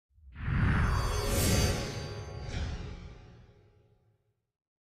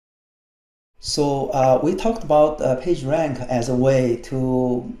So we talked about page rank as a way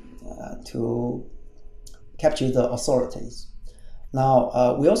to capture the authorities.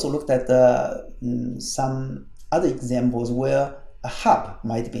 Now we also looked at some other examples where a hub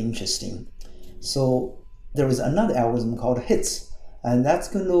might be interesting. So there is another algorithm called hits, and that's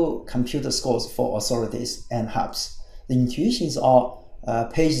going to compute the scores for authorities and hubs. The intuitions are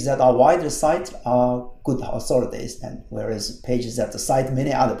pages that are widely cited are good authorities, and whereas pages that cite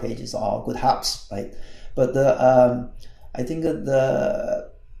many other pages are good hubs, right? But I think that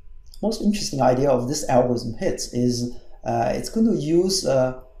the most interesting idea of this algorithm hits is it's going to use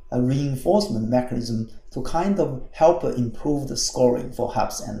a reinforcement mechanism to kind of help improve the scoring for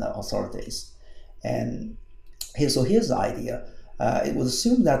hubs and authorities. And here's the idea. It would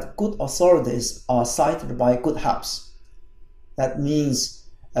assume that good authorities are cited by good hubs. That means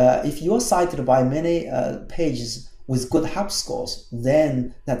if you are cited by many pages with good hub scores,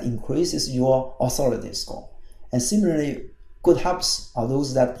 then that increases your authority score. And similarly, good hubs are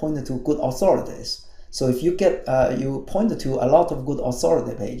those that point to good authorities. So if you get you point to a lot of good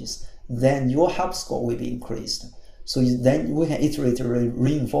authority pages, then your hub score will be increased. So then we can iteratively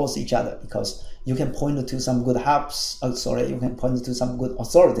reinforce each other, because you can point to some good hubs, you can point to some good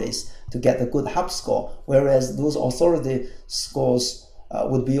authorities to get a good hub score, whereas those authority scores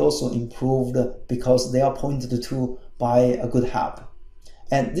would be also improved because they are pointed to by a good hub.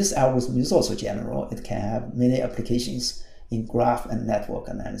 And this algorithm is also general. It can have many applications in graph and network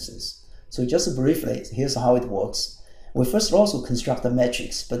analysis. So just briefly, here's how it works. We first also construct a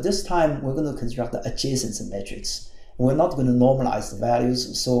matrix, but this time we're going to construct the adjacency matrix. We're not going to normalize the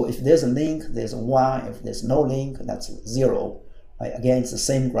values. So if there's a link, there's a 1. If there's no link, that's 0. Right? Again, it's the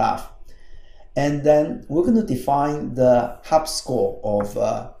same graph. And then we're going to define the hub score of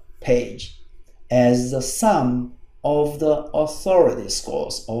a page as the sum of the authority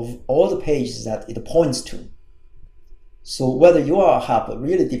scores of all the pages that it points to. So whether you are a hub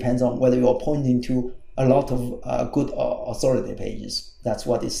really depends on whether you are pointing to a lot of good authority pages. That's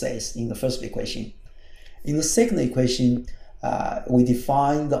what it says in the first equation. In the second equation, we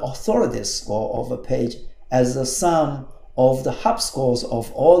define the authority score of a page as the sum of the hub scores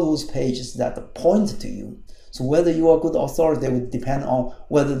of all those pages that point to you. So whether you are good authority would depend on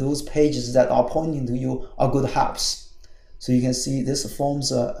whether those pages that are pointing to you are good hubs. So you can see this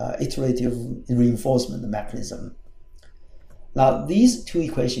forms an iterative reinforcement mechanism. Now these two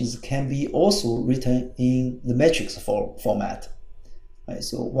equations can be also written in the matrix format. Right?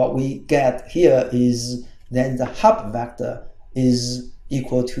 So what we get here is then the hub vector is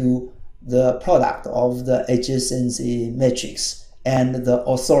equal to the product of the adjacency matrix and the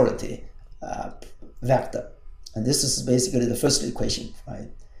authority vector. And this is basically the first equation, right?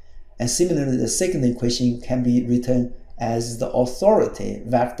 And similarly, the second equation can be written as the authority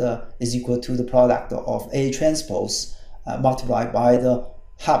vector is equal to the product of A transpose multiplied by the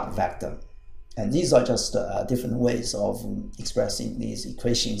hub vector. And these are just different ways of expressing these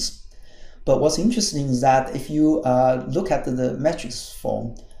equations. But what's interesting is that if you look at the matrix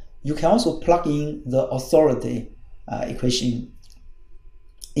form, you can also plug in the authority equation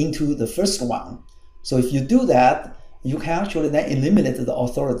into the first one. So if you do that, you can actually then eliminate the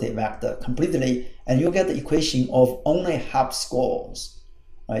authority vector completely, and you get the equation of only hub scores.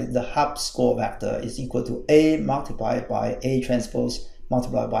 Right? The hub score vector is equal to A multiplied by A transpose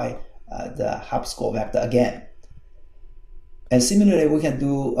multiplied by the hub score vector again. And similarly, we can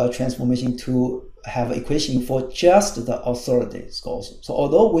do a transformation to have an equation for just the authority scores. So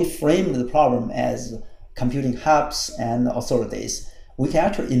although we framed the problem as computing hubs and authorities, we can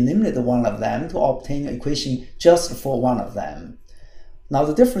actually eliminate one of them to obtain an equation just for one of them. Now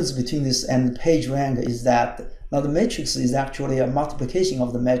the difference between this and page rank is that now the matrix is actually a multiplication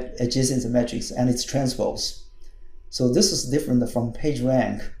of the adjacency matrix and its transpose. So this is different from page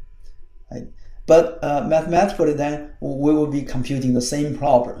rank. Right? But mathematically then we will be computing the same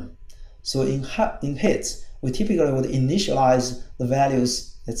problem. So in hits, we typically would initialize the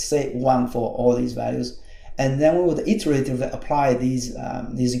values, let's say 1 for all these values, and then we would iteratively apply these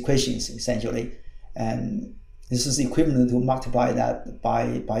equations essentially. And this is equivalent to multiply that by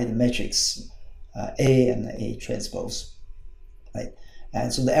the matrix A and A transpose. Right?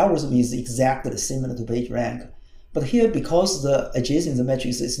 And so the algorithm is exactly similar to page rank. But here, because the adjacency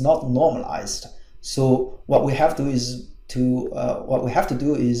matrix is not normalized, so what we have to do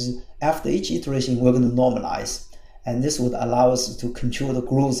is after each iteration we're going to normalize, and this would allow us to control the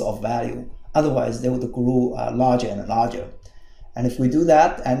growth of value. Otherwise, they would grow larger and larger. And if we do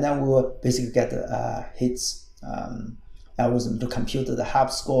that, and then we will basically get hits algorithm to compute the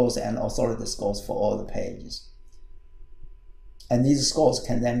hub scores and authority scores for all the pages. And these scores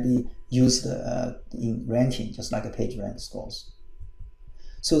can then be used in ranking, just like a page rank scores.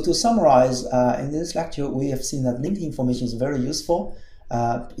 So to summarize, in this lecture, we have seen that linked information is very useful.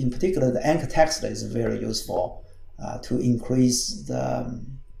 In particular, the anchor text is very useful to increase the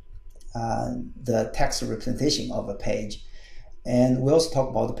text representation of a page. And we also talk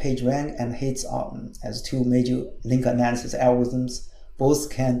about the page rank and hits as two major link analysis algorithms. Both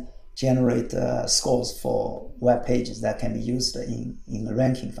can generate scores for web pages that can be used in the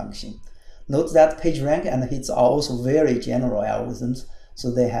ranking function. Note that page rank and hits are also very general algorithms, so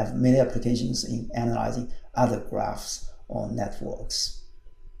they have many applications in analyzing other graphs or networks.